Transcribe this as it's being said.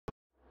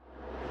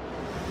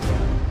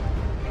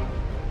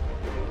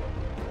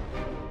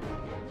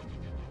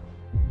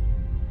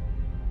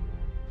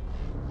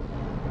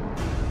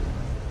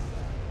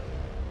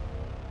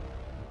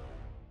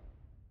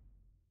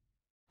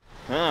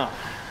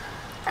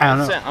I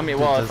don't know. I mean,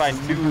 well, if I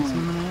knew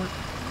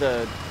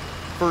the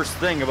first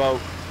thing about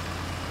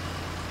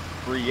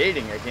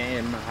creating a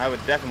game, I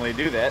would definitely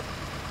do that.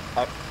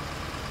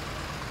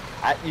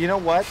 You know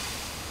what?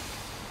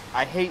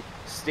 I hate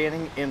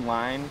standing in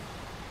line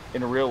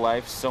in real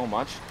life so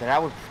much that I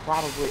would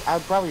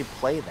probably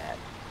play that.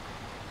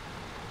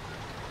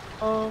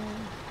 How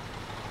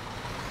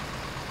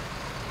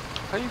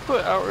do you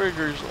put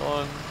Outriggers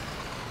on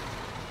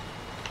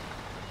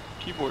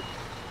keyboard?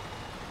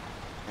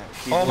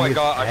 Oh my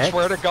god, I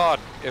swear to god,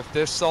 if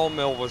this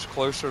sawmill was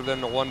closer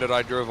than the one that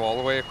I drove all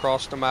the way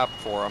across the map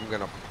for, I'm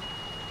gonna...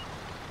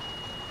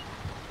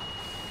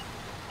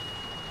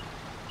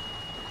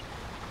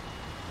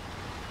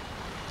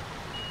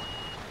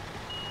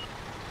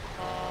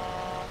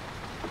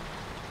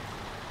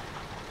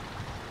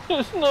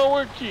 It's not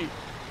working.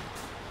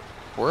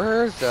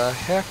 Where the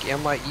heck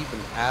am I even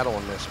at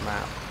on this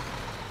map?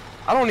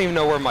 I don't even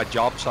know where my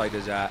job site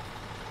is at.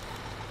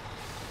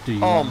 Do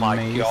you oh want my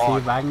me god. to see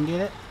if I can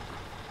get it?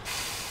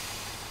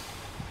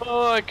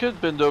 Oh, I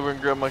could bend over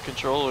and grab my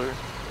controller.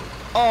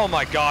 Oh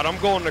my god, I'm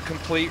going the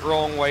complete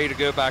wrong way to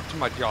go back to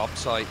my job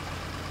site.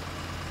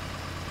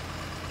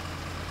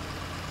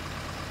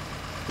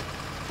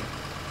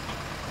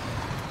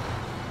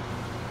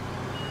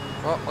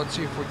 Well, let's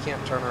see if we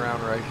can't turn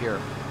around right here.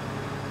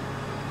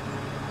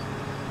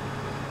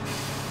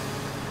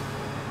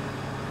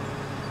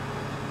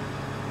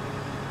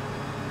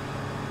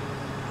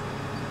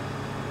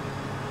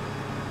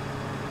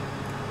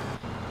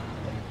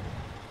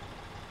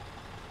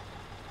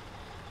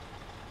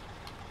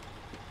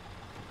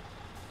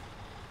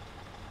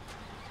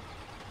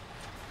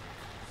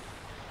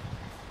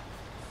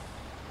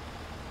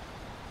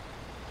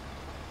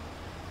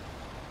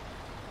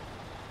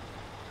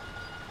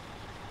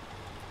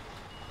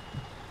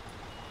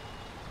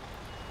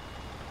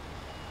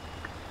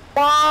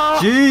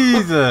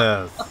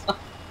 Jesus!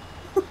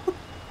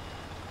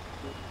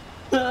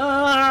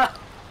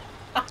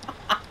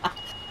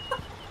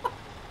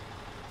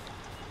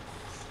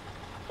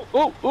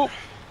 Oh,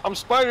 I'm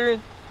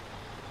spidering.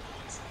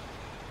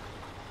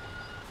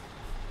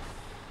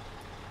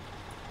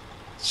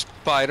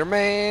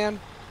 Spider-Man.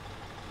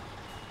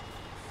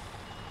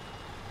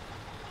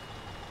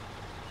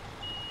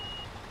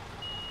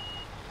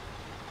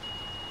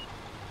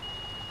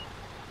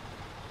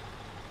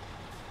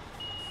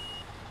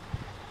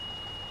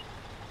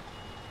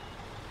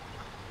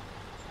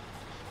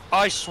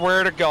 I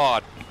swear to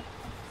God.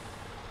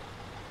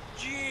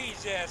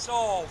 Jesus,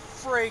 oh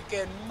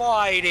freaking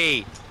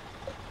mighty.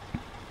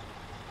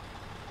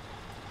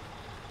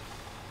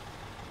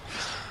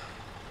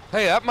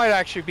 Hey, that might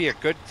actually be a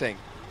good thing.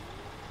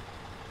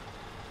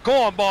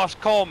 Go on, boss,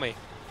 call me.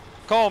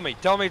 Call me.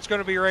 Tell me it's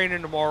going to be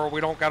raining tomorrow. We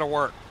don't got to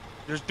work.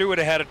 Just do it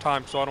ahead of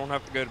time so I don't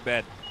have to go to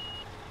bed.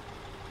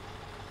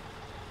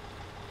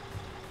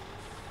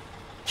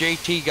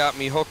 JT got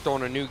me hooked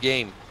on a new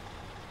game.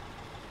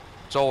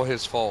 It's all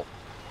his fault.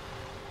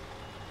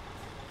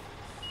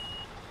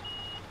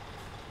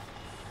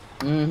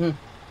 Mm-hmm.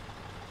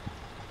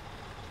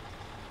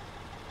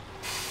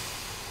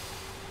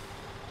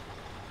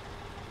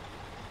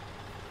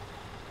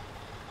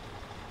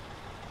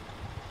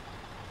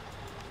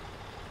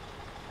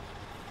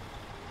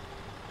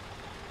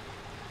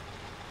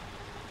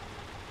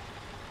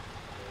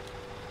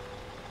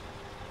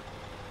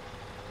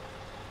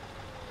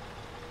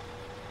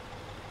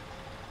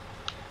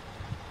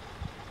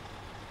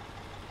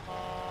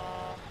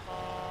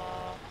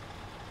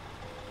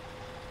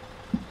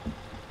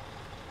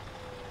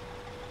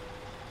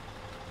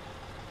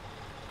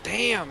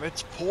 Damn,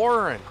 it's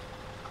pouring.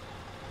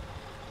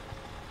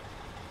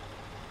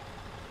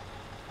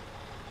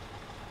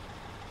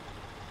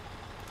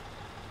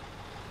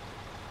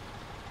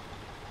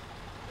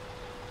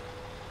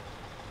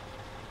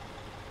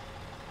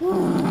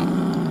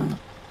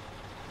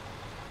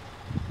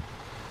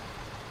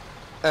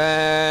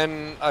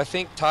 And I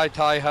think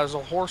Tai has a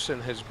horse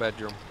in his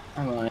bedroom.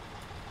 Oh my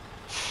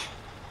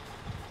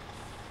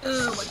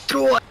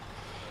god!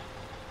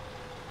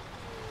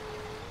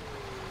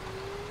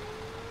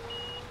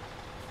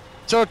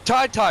 So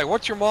Tai,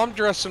 what's your mom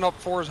dressing up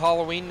for as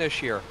Halloween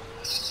this year?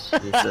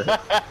 No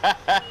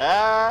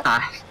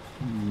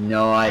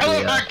idea.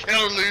 I'm not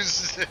gonna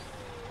lose.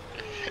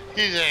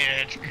 He's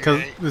an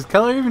Was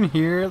Keller even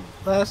here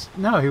last?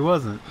 No, he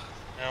wasn't.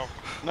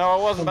 No, I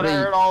wasn't, but I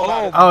heard all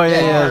about it. Oh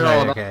yeah,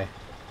 right, okay.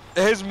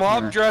 His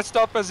mom dressed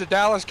up as a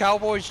Dallas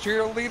Cowboys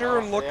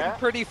cheerleader and looking yeah?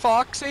 pretty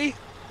foxy.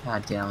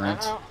 God damn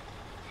it.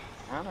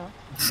 I know.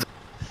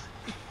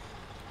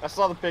 I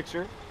saw the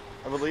picture,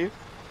 I believe.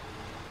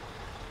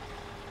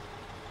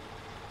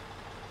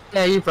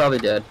 Yeah, you probably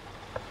did.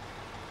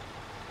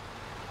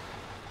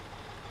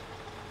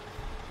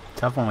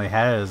 Tough only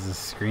had it as a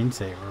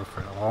screensaver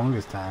for the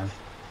longest time.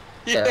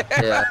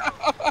 Yeah.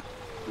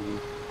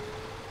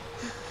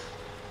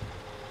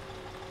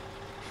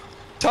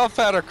 Tough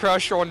had a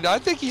crush on. I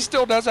think he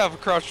still does have a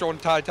crush on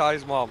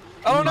Tai's mom.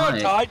 I don't know,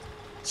 Tai.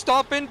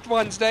 Stop in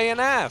Wednesday and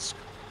ask.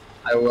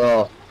 I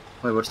will.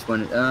 Wait, what's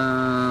when?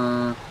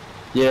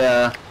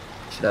 Yeah.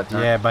 should have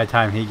time. Yeah, by the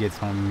time he gets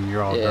home,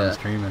 you're all Yeah. done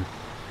streaming.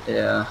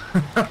 Yeah.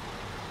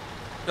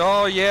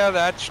 Oh yeah,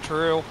 that's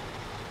true.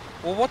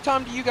 Well, what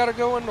time do you gotta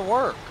go into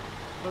work?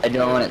 I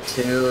go on at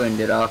 2 and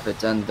get off at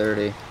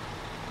 10:30.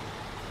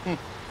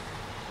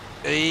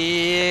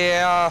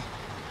 Yeah.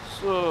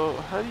 So,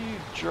 how do you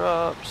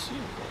drop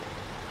Seagate?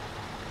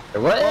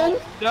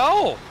 What?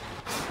 No.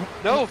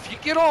 No, if you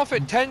get off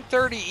at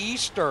 10:30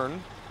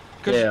 Eastern,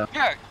 because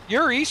Yeah.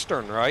 you're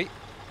Eastern, right?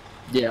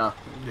 Yeah.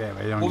 Yeah,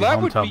 but you don't Well, get that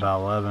home would till be-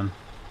 about 11.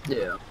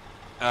 Yeah.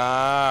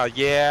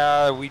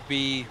 Yeah, we'd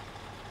be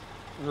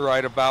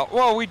right about.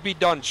 Well, we'd be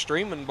done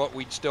streaming, but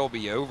we'd still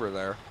be over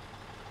there.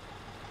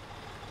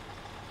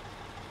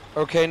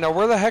 Okay, now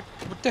what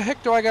the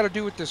heck do I gotta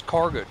do with this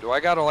cargo? Do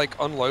I gotta like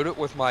unload it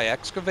with my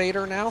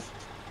excavator now?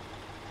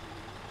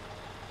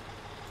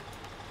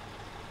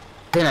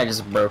 I think I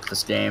just broke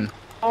this game.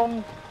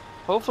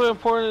 Hopefully I'm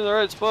pouring in the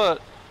right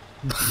spot.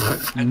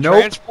 And Nope.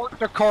 transport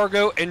the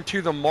cargo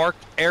into the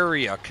marked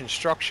area,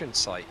 construction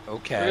site. I gotta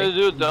Okay.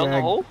 do it down the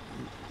Yeah. hole?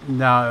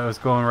 No, it was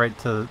going right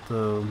to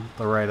the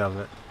right of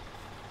it.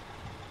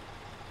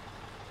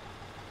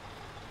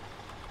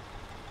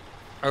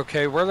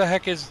 Okay, where the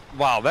heck is...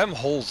 Wow, them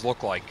holes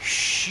look like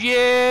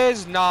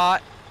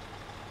shiznot.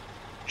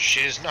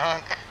 Shiz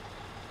not.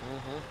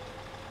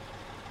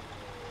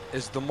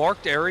 Is the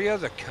marked area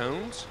the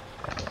cones?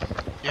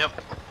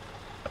 Yep.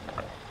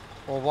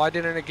 Well, why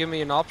didn't it give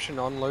me an option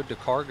to unload the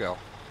cargo?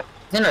 I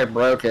think I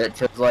broke it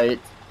because, like,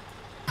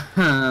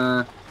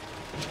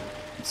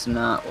 it's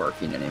not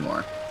working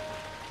anymore.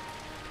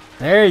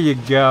 There you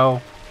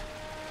go.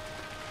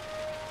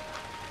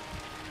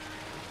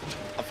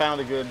 I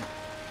found a good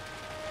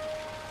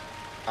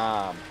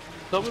Tell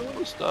me when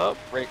to stop.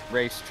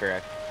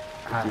 racetrack.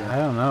 I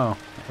don't know.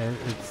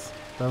 It's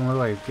doesn't look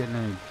like it's getting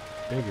any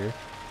bigger.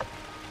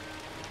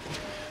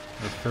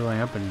 It's filling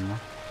up anymore.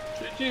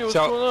 JT, what's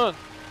So- going on?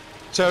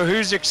 So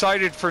who's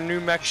excited for New Should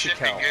be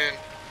Mexico? good.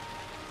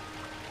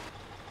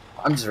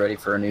 I'm just ready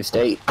for a new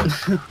state.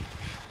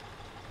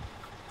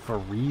 For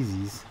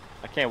Reezy's.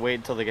 I can't wait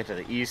until they get to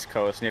the East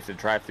Coast and you have to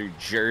drive through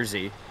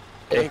Jersey.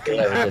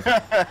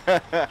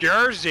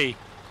 Jersey.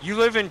 You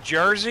live in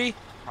Jersey?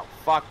 Oh,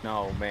 fuck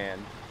no, man.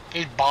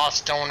 He's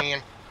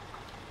Bostonian.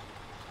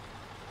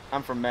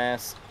 I'm from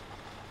Mass.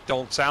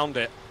 Don't sound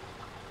it.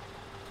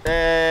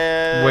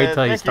 Wait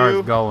till he thank starts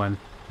you. going.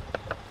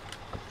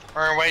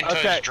 Or wait until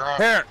Okay. he's drunk.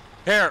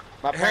 Here.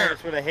 My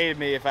parents would have hated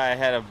me if I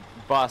had a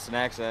Boston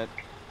accent.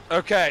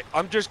 Okay,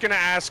 I'm just gonna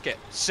ask it.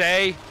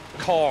 Say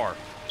car.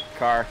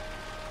 Car.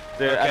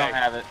 Dude, I don't Okay.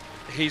 have it.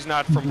 He's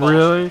not from Boston.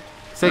 Really?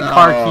 Say No.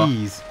 car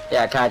keys.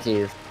 Yeah,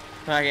 Katis.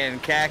 Fucking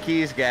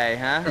khakis guy,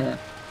 huh?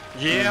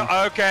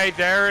 Yeah, okay,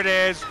 there it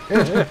is.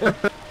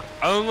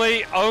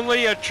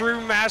 only a true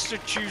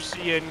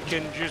Massachusettsian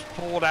can just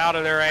pull it out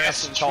of their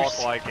ass and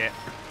talk like it.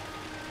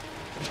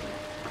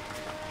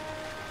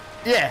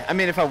 Yeah, I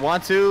mean, if I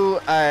want to,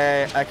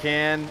 I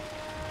can.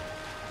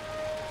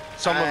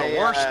 Some of the I,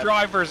 worst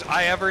drivers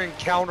I ever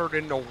encountered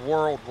in the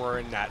world were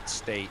in that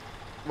state.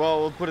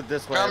 Well, we'll put it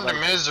this way. Come to like,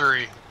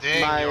 misery.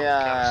 Dang, my, you'll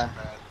become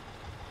so bad.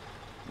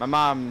 my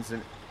mom's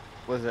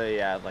was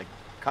a like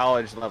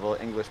college level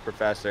English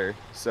professor,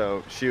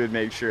 so she would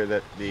make sure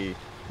that the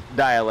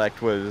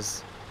dialect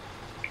was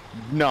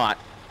not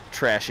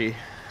trashy.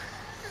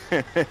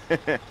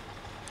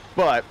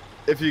 But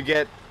if you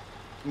get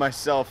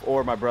myself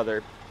or my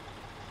brother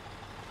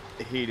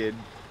heated,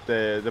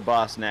 the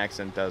Boston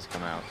accent does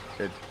come out.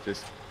 It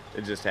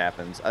just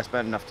happens. I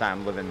spent enough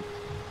time living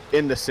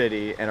in the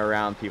city and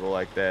around people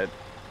like that.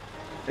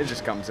 It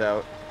just comes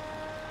out.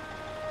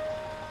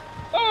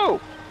 Oh!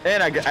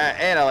 And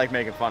I like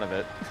making fun of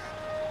it.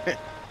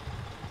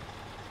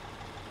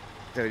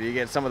 Dude, you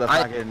get some of the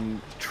fucking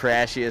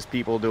trashiest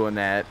people doing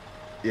that.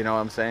 You know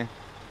what I'm saying?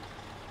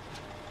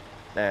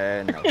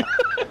 No.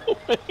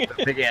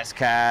 Big ass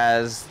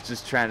cars,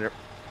 just trying to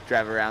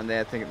drive around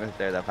there, thinking that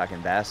they're the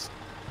fucking best.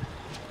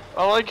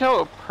 I like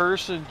how a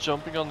person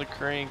jumping on the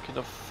crane can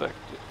affect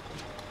it.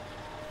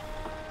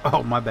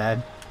 Oh, my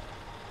bad.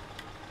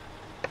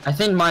 I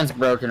think mine's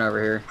broken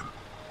over here.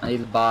 I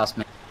need the boss,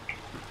 man.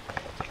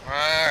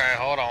 Alright,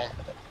 hold on.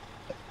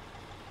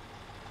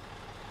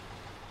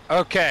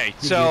 Okay,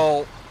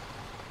 so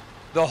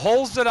the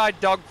holes that I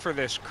dug for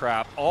this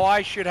crap, all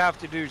I should have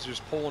to do is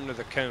just pull into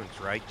the cones,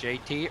 right,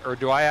 JT? Or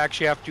do I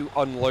actually have to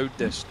unload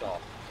this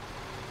stuff?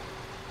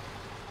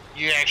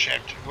 You actually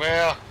have to,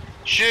 well,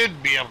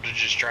 should be able to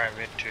just drive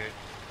into it.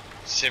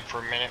 Sit for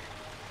a minute.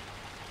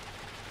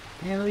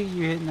 Yeah, look at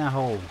you hitting that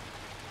hole.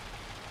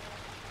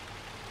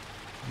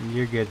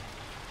 You're good.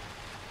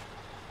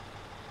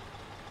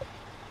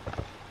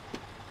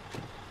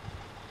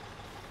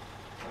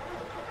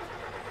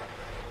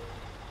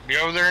 Be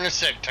over there in a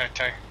sec,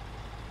 Ty.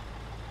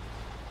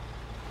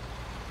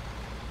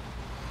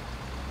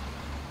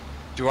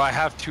 Do I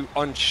have to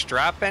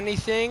unstrap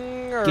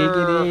anything? Or...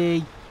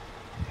 Giggity.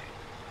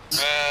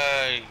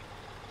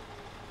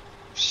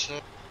 So,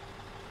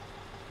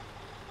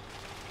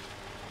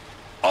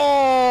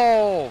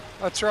 Oh,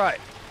 that's right.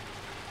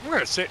 I'm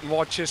gonna sit and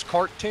watch this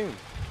cartoon.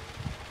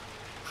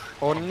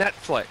 On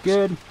Netflix.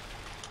 Good.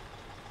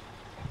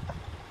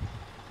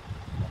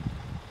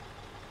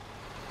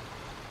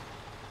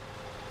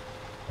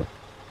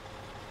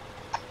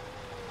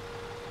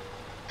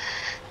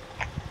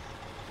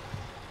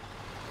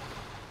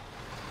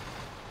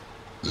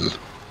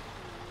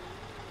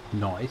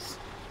 Nice.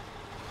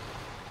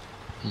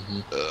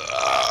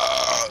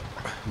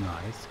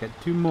 Nice. Got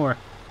 2 more.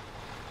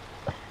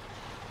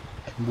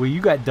 Well,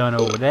 you got done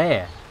over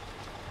there.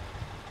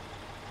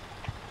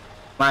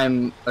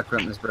 My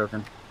equipment's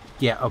broken.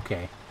 Yeah.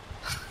 Okay.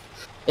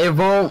 It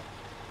won't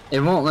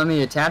let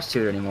me attach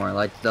to it anymore.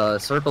 Like the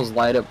circles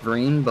light up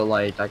green, but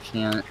like I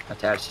can't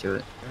attach to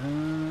it.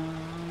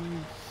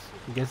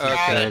 I guess it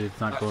Okay. said it's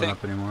not I going think-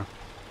 up anymore.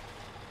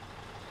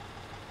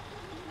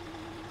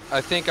 I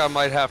think I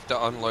might have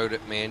to unload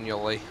it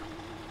manually.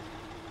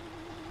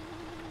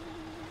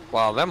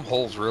 Wow, them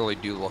holes really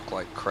do look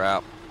like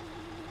crap.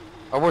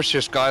 I wish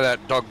this guy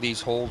that dug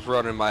these holes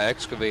running my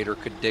excavator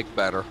could dig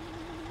better.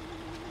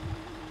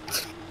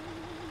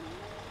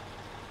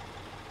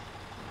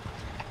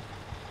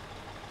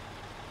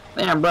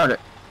 Man, I brought it.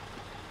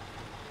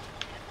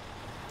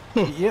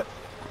 Yep.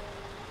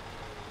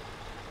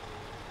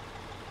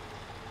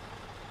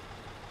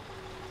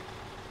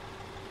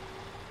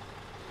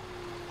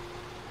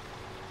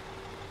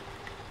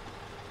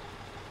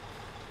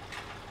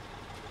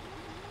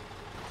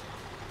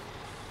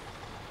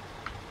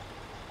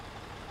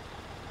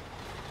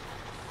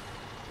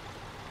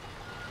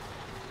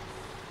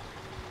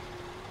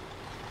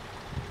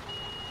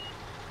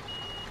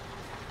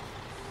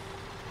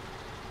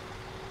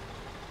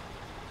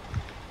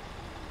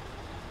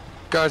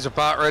 Guy's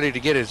about ready to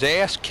get his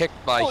ass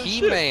kicked by Holy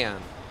shit.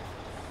 He-Man.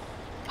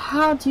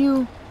 How do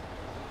you?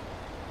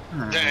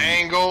 The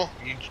angle,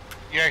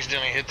 you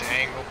accidentally hit the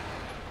angle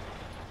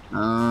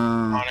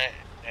on it,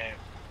 and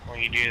when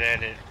you do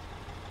that, it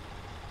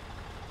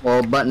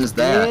Well, button's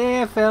that.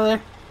 Yeah,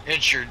 fella.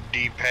 hits your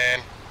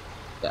D-pad.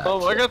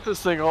 Oh, I got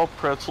this thing all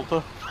pretzeled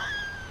up.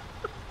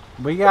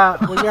 We got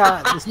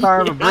the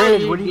star of a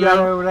bridge. What do you got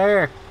over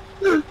there?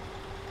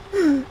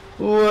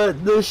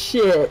 What the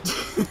shit?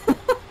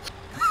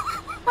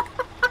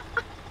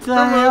 What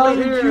the hell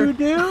over did here. you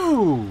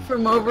do?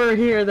 From over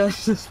here,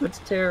 that's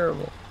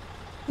terrible.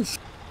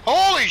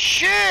 Holy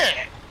shit!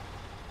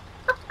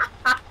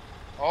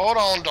 Hold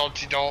on,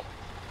 Dolty Dolt.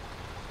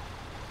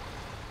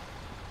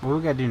 What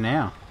we gotta do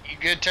now? You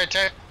good,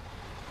 Tay?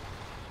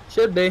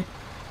 Should be.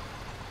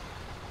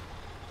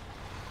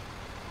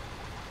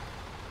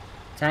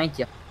 Thank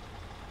you.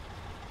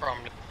 From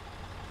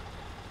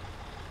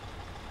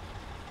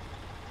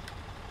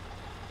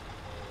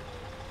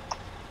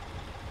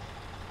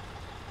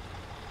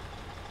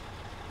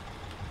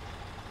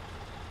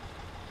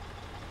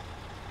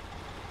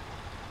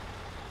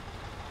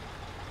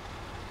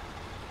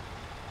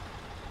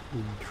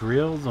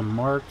Drills a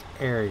marked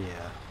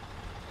area.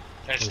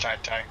 that's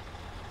Tay.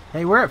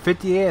 Hey, we're at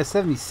 58 at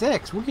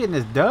 76. We're getting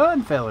this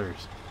done,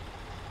 fellers.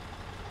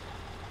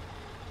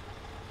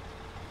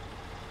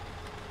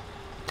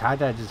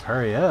 Tie-dye, just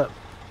hurry up.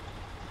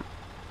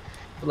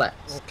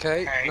 Relax.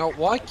 Okay, Hey. now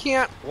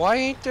why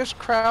ain't this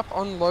crap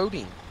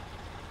unloading?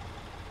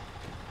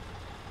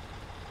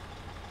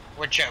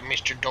 Watch out,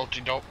 Mr.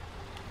 Dolty Dolt.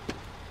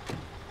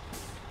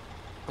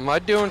 Am I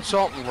doing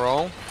something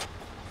wrong?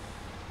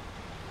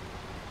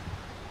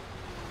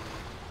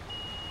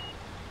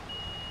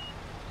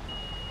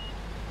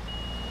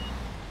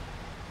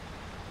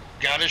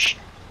 Got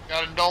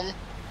it, Dalton?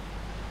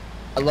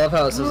 I love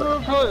how it says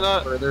No, probably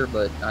not. further,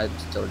 but I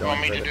still You don't.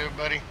 want me to further. do it,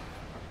 buddy?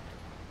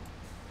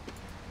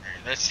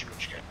 Alright, let's see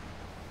what you got.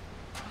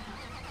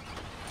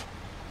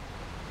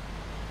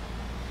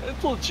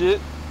 It's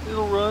legit.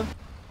 It'll run.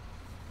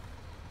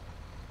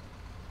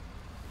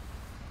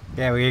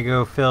 Yeah, we gotta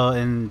go fill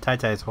in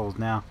Tie-Tie's holes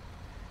now.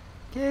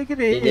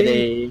 Giggity.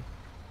 Giggity.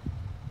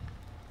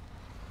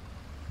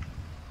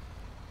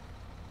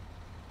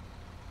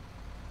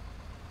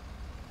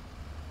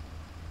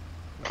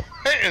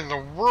 What in the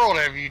world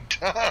have you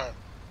done?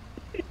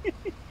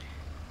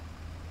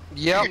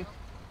 Yep.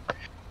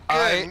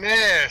 I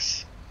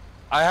Goodness!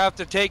 have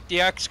to take the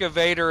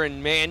excavator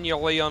and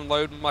manually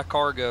unload my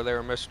cargo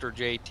there, Mr.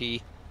 JT. You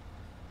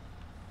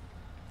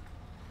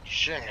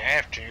shouldn't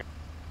have to.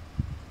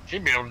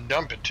 Should be able to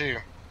dump it too.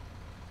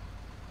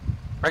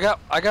 I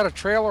got a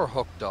trailer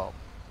hooked up.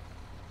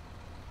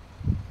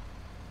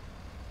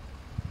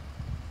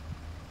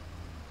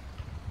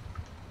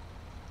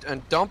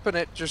 And dumping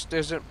it just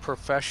isn't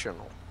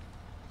professional.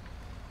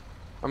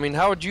 I mean,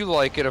 how would you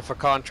like it if a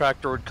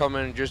contractor would come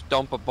in and just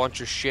dump a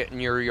bunch of shit in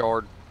your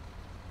yard?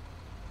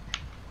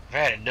 I've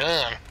had it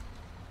done.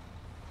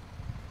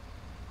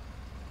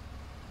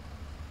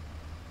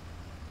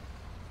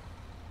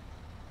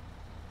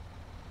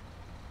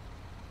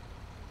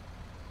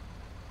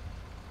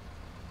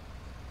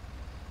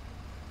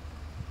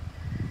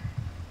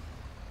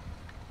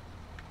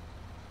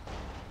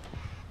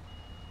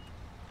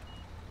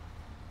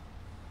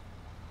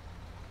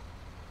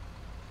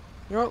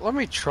 You know what, let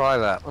me try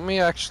that. Let me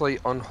actually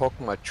unhook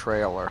my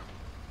trailer.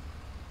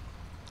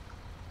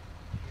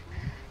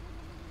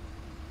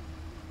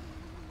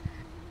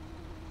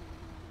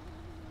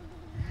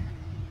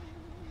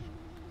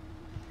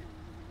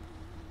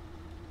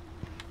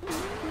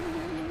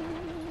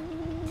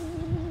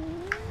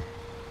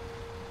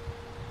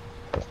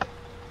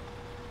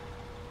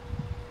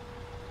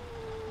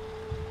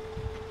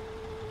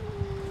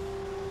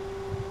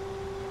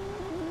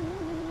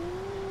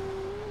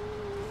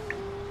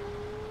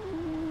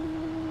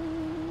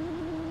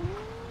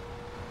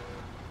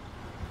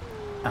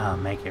 I'll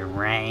make it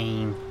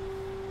rain.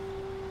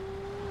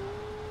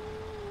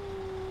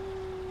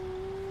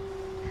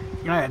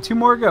 Alright, 2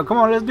 more to go. Come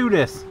on, let's do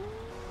this.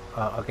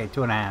 Okay,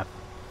 2.5.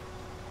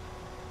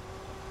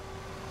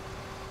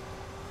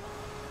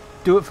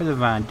 Do it for the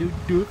vine. Do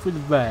it for the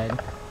vine.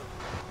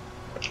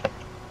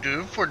 Do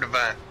it for the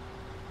vine.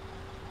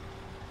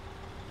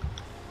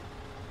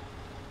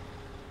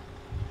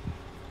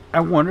 I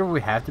wonder if we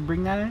have to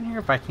bring that in here,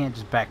 if I can't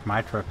just back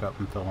my truck up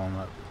and fill them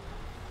up.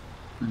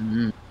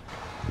 Mm-hmm.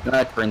 I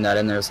have to bring that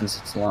in there since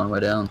it's a long way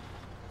down.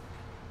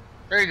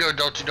 There you go,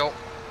 Dolce Dolt.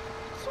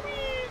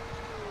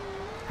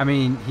 I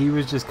mean, he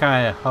was just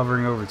kind of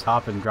hovering over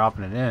top and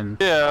dropping it in.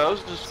 Yeah, I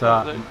was just.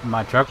 So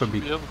my truck would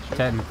be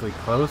technically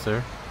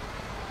closer.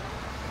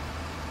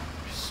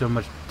 So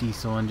much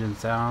diesel engine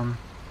sound.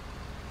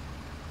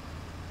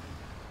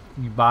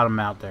 You bottom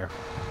out there.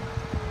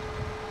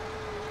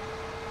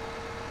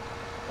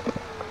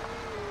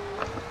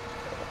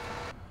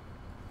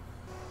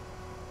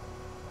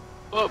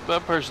 Oh,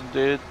 that person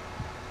did.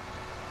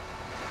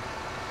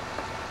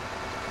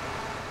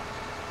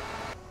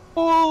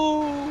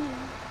 Oh.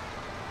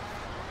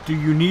 Do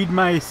you need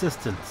my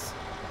assistance?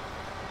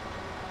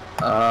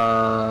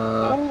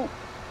 Oh.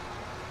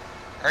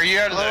 Are you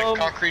out of the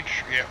concrete?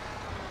 Yeah.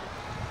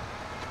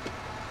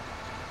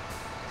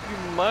 You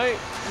might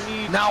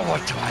need. Now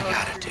what do I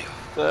gotta do?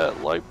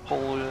 That light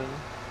pole in.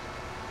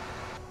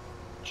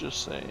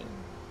 Just saying.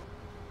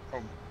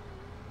 Oh.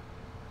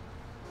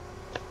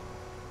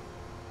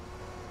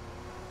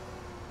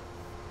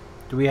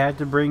 Do we have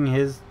to bring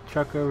his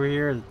truck over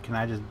here, or can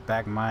I just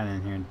back mine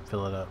in here and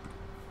fill it up?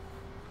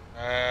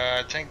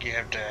 I think you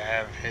have to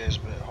have his,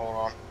 but hold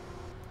on.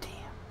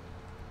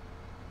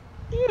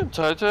 Yeah,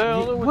 Tai, I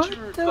don't know what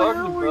you were talking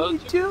about. What are you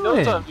doing?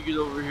 No time to get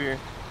over here.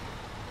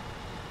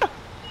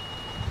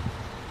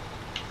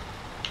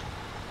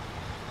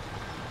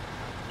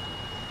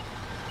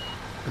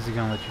 Is he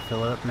gonna let you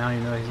fill it up now? You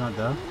know he's not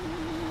done.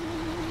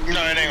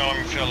 No, it ain't gonna let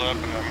me fill up.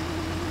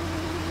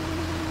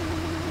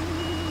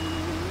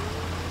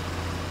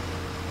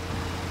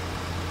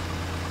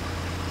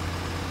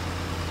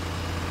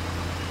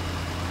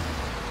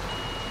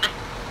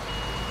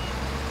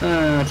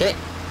 Okay.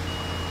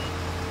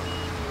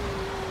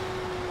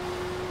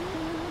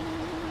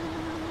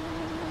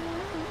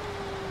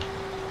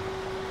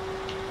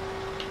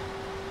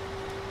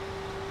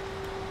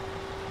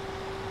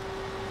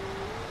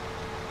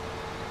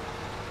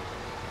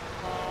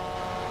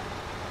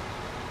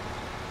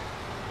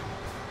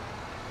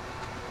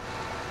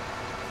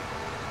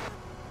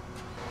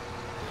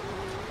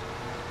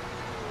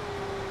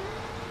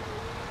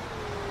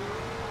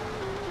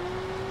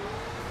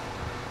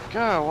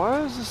 God, why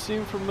does this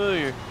seem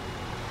familiar?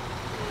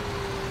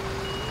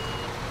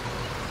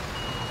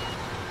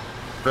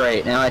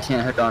 Great, now I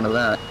can't hook onto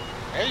that.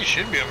 Yeah, you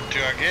should be able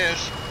to, I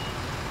guess.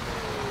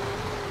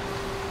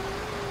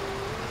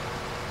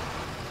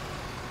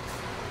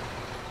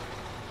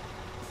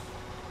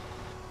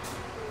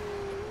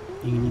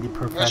 You need a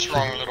What's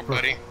wrong, little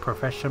buddy?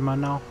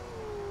 Professional.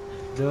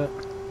 Do it.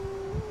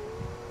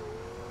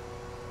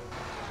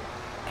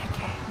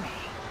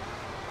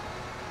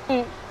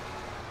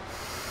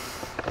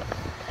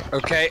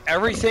 Okay,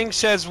 everything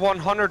says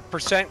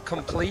 100%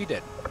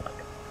 completed.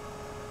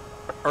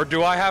 Or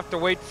do I have to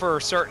wait for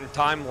a certain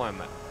time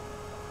limit?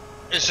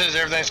 It says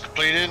everything's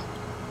completed.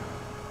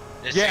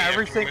 Yeah,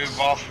 everything. Move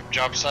off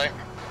job site.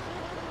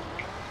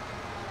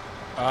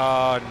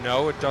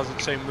 No, it doesn't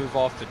say move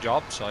off the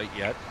job site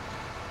yet.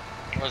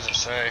 What does it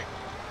say?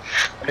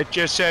 It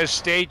just says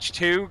stage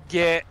 2,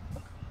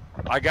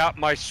 I got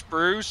my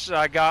spruce,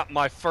 I got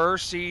my fir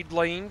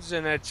seedlings,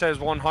 and it says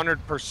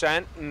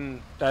 100%,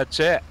 and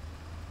that's it.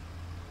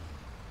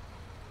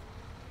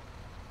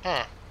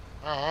 Huh.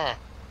 Uh-huh.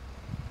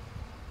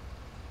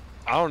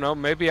 I don't know,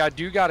 maybe I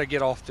do gotta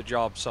get off the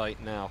job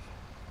site now.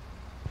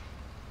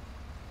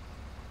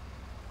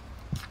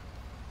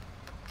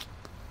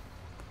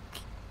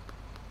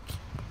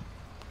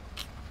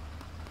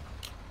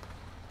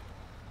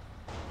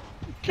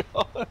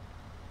 God.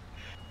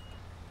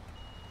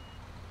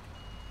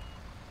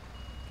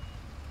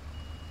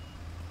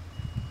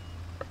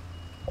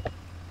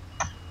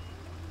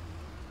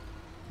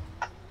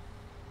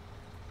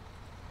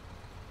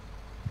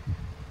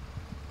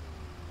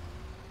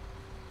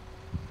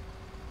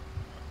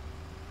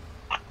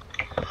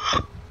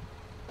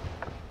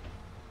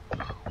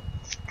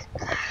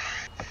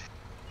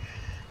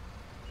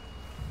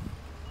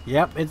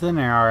 Yep, it's in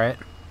there, alright.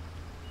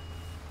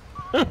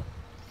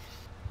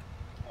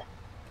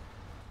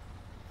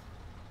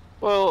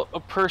 Well, a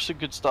person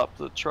could stop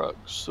the truck,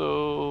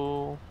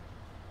 so...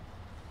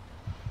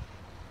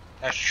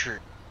 That's true.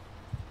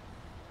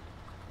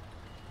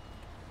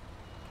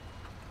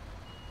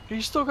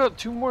 You still got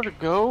 2 more to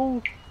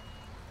go?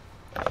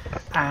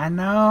 I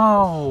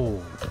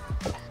know.